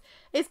this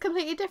is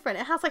completely different.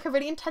 It has like a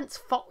really intense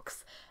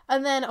fox,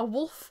 and then a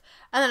wolf,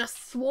 and then a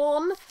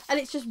swan, and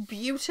it's just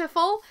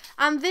beautiful.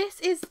 And this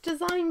is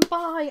designed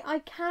by, I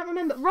can't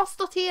remember, Ross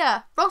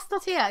Dottier,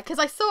 because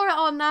I saw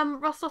it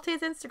on Ross Dottier's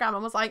Instagram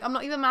and was like, I'm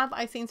not even mad that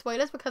I've seen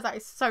spoilers because that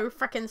is so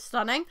freaking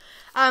stunning.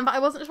 But I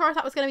wasn't sure if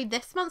that was going to be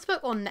this month's book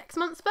or next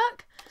month's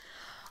book.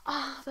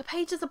 Oh, the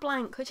pages are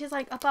blank, which is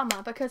like a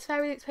bummer because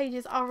FairyLoot's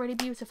pages are really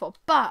beautiful,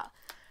 but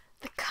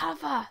the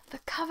cover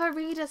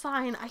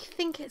redesign, I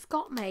think it's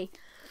got me.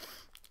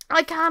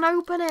 I can't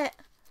open it.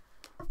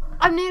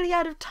 I'm nearly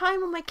out of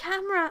time on my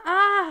camera.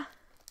 Ah.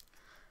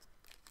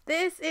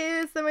 This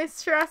is the most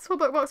stressful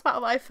bookbox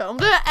battle I've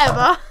filmed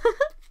ever.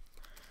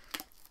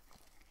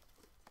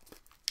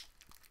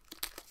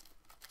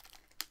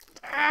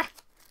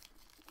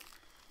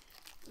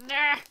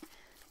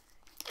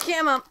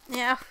 Come on.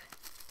 Yeah.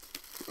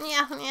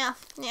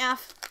 Yeah.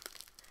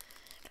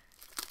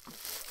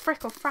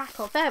 Frickle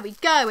frackle. There we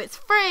go. It's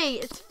free.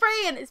 It's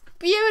free and it's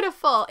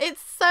beautiful.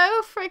 It's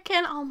so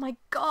freaking, oh my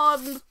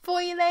god. And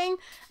foiling.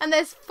 And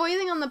there's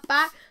foiling on the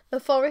back. The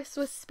forest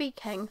was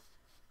speaking.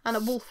 And a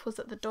wolf was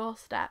at the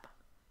doorstep.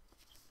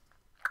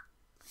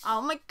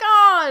 Oh my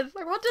god!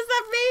 Like, what does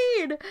that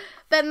mean?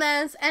 Then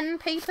there's end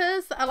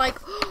papers that are like,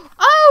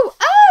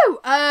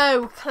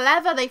 oh,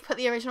 clever. They've put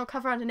the original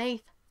cover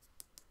underneath.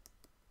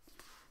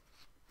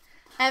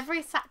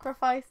 Every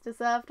sacrifice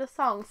deserved a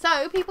song.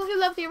 So, people who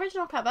love the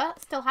original cover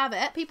still have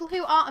it. People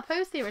who aren't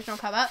opposed to the original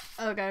cover,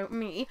 ergo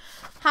me,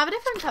 have a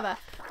different cover.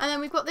 And then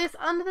we've got this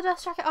under the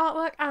dust jacket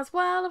artwork as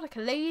well, of like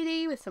a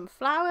lady with some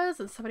flowers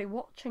and somebody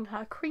watching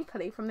her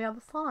creepily from the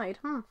other side.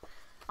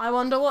 I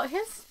wonder what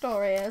his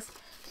story is.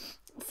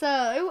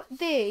 So,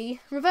 the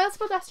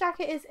reversible dust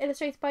jacket is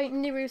illustrated by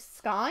Niru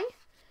Sky.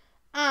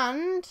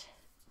 And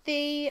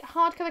the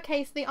hardcover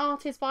case, the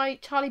art is by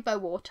Charlie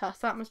Bowater.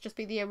 So that must just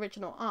be the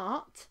original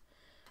art.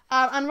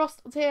 And Ross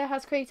here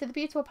has created the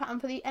beautiful pattern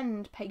for the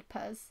end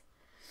papers.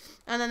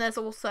 And then there's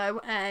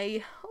also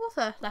a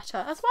author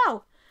letter as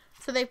well.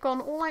 So they've gone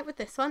all out with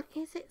this one.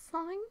 Is it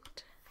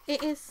signed?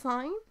 It is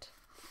signed.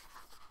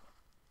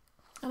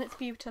 And it's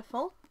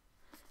beautiful.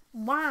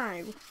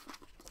 Wow.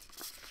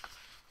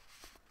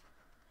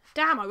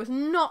 Damn, I was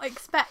not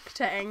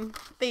expecting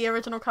the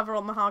original cover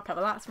on the hardcover.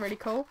 That's really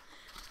cool.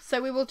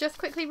 So we will just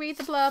quickly read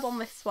the blurb on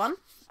this one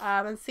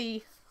and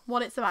see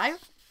what it's about.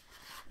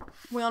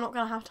 We are not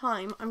going to have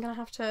time. I'm going to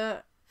have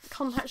to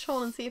contact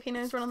Sean and see if he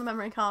knows where on the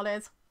memory card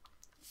is.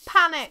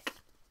 Panic!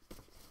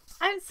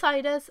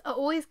 Outsiders are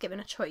always given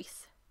a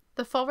choice.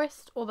 The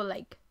forest or the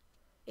lake.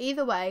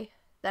 Either way,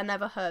 they're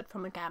never heard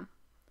from again.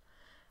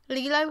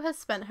 Lilo has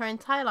spent her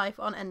entire life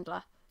on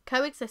Endla,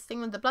 coexisting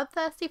with the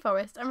bloodthirsty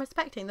forest and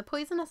respecting the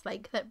poisonous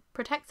lake that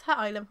protects her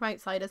island from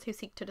outsiders who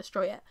seek to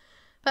destroy it.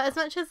 But as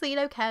much as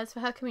Lilo cares for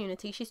her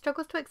community, she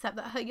struggles to accept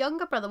that her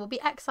younger brother will be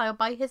exiled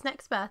by his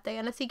next birthday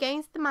unless he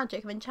gains the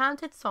magic of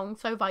enchanted song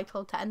so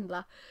vital to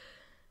Endla.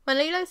 When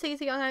Lilo sees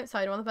a young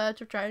outsider on the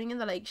verge of drowning in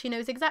the lake, she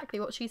knows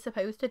exactly what she's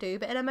supposed to do,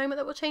 but in a moment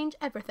that will change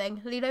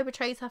everything, Lilo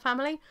betrays her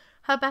family,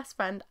 her best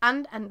friend,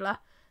 and Endla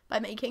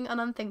by making an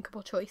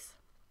unthinkable choice.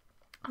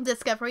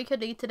 Discovery could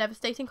lead to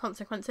devastating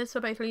consequences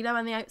for both Lilo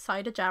and the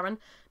outsider Jaren,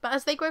 but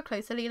as they grow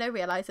closer, Lilo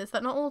realises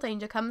that not all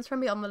danger comes from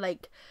beyond the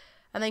lake,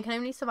 and they can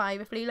only survive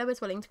if Lilo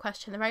is willing to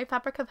question the very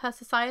fabric of her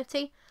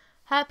society,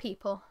 her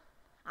people,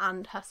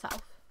 and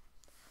herself.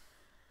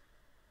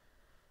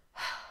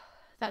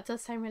 That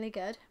does sound really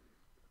good.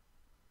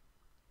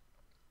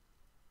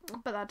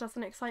 But that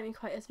doesn't excite me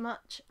quite as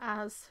much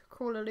as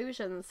Cruel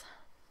Illusions.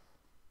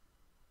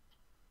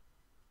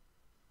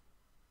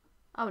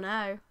 Oh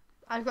no.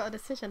 I've got a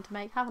decision to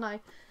make, haven't I?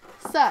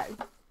 So,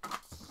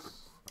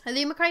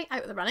 Illumicrate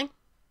out of the running.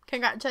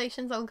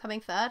 Congratulations on coming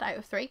third out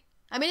of 3.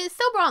 I mean, it's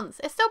still bronze.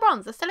 It's still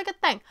bronze. It's still a good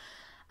thing.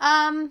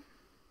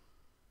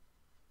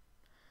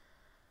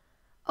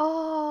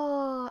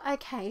 Oh,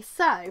 okay.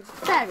 So,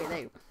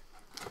 FairyLoot.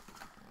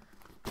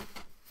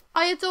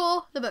 I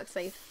adore the book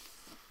sleeve.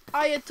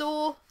 I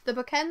adore the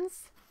bookends.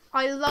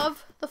 I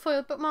love the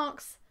foiled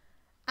bookmarks.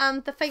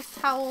 And the face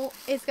towel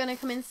is going to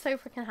come in so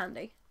freaking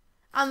handy.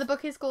 And the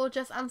book is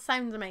gorgeous and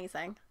sounds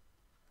amazing.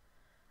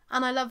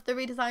 And I love the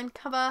redesigned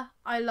cover.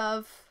 I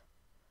love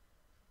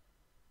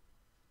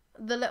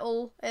the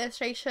little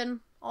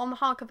illustration on the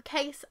hardcover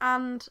case.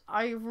 And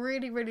I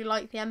really, really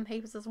like the end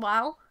papers as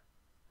well.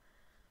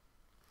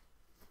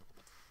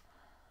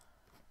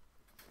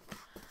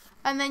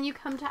 And then you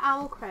come to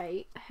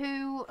OwlCrate,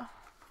 who...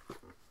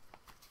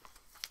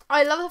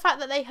 I love the fact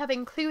that they have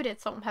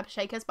included Salt and Pepper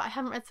Shakers, but I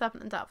haven't read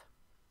Serpent and Dove.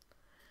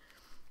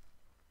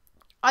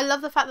 I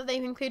love the fact that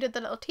they've included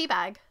the little tea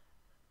bag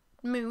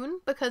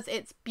moon, because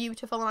it's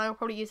beautiful and I will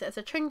probably use it as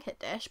a trinket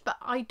dish, but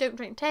I don't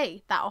drink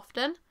tea that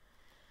often.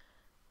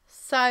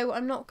 So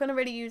I'm not going to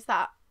really use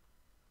that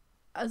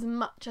as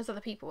much as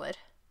other people would.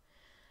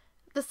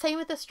 The same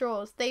with the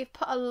straws. They've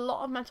put a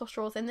lot of metal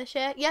straws in this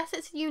year. Yes,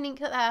 it's unique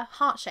that they're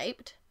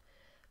heart-shaped,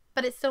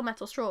 but it's still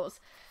metal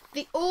straws.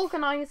 The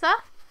organiser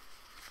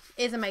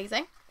is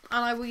amazing,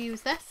 and I will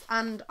use this,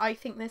 and I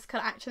think this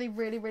could actually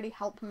really, really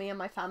help me and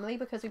my family,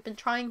 because we've been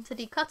trying to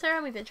declutter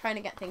and we've been trying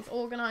to get things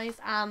organised,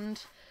 and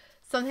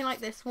something like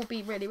this will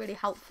be really, really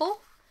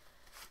helpful.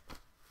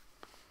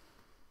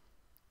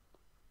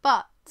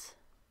 But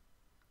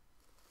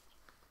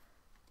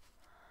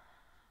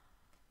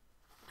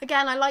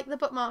again, I like the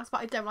bookmarks,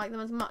 but I don't like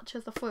them as much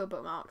as the foil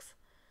bookmarks.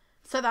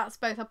 So that's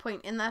both a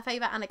point in their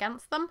favour and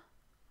against them.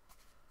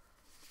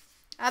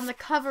 And the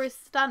cover is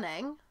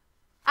stunning.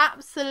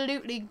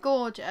 Absolutely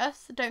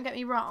gorgeous, don't get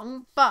me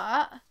wrong,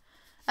 but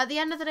at the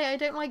end of the day I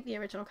don't like the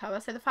original cover,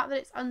 so the fact that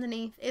it's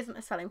underneath isn't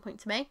a selling point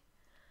to me.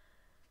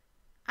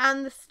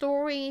 and the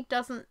story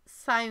doesn't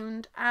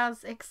sound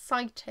as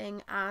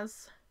exciting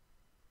as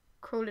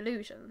Cruel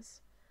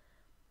Illusions.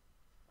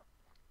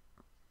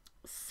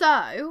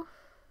 So,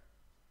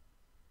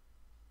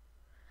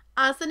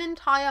 as an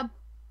entire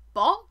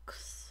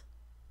box,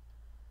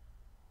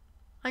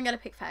 I'm going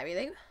to pick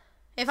FairyLoot.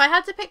 If I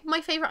had to pick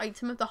my favourite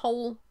item of the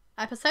whole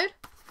episode,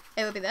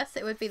 it would be this.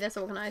 It would be this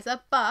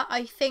organiser. But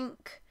I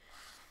think,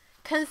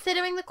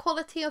 considering the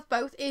quality of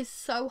both is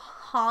so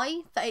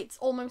high that it's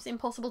almost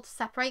impossible to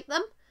separate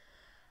them,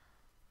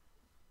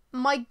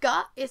 my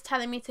gut is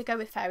telling me to go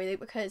with FairyLoot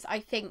because I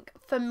think,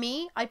 for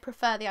me, I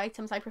prefer the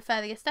items, I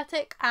prefer the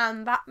aesthetic,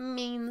 and that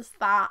means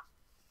that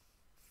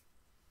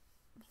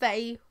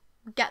they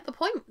get the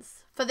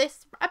points for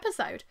this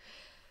episode.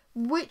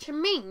 Which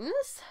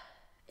means,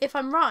 if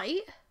I'm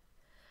right,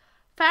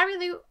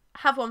 FairyLoot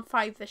have won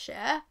 5 this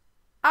year,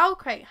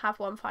 OwlCrate have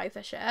won 5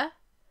 this year,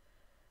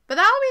 but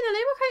that'll mean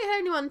Illumicrate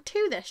only won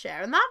 2 this year,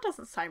 and that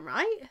doesn't sound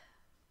right.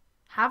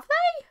 Have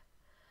they?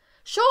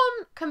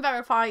 Sean can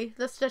verify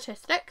the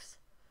statistics.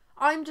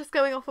 I'm just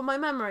going off of my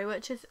memory,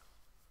 which is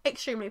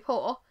extremely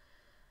poor.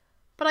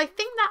 But I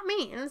think that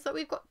means that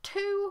we've got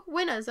 2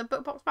 winners of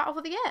Book Box Battle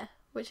for the year,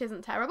 which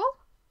isn't terrible.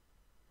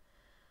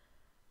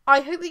 I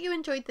hope that you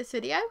enjoyed this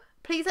video.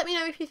 Please let me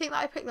know if you think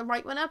that I picked the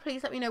right winner.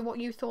 Please let me know what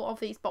you thought of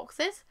these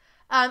boxes.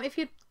 If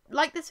you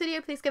like this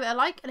video, please give it a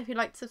like. And if you'd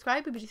like to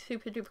subscribe, we'd be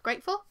super duper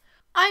grateful.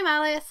 I'm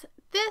Alyce,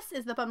 this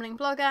is the Bumbling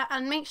Blogger,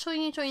 and make sure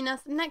you join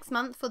us next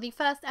month for the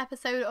first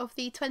episode of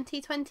the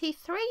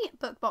 2023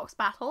 Book Box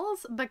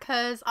Battles,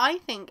 because I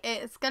think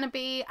it's going to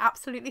be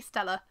absolutely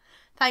stellar.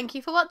 Thank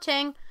you for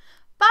watching.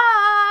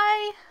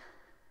 Bye!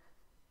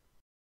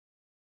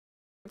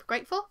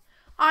 Grateful.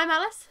 I'm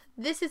Alyce,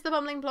 this is the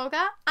Bumbling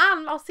Blogger,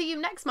 and I'll see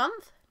you next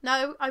month.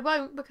 No, I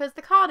won't, because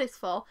the card is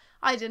full.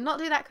 I did not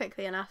do that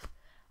quickly enough.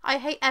 I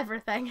hate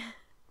everything.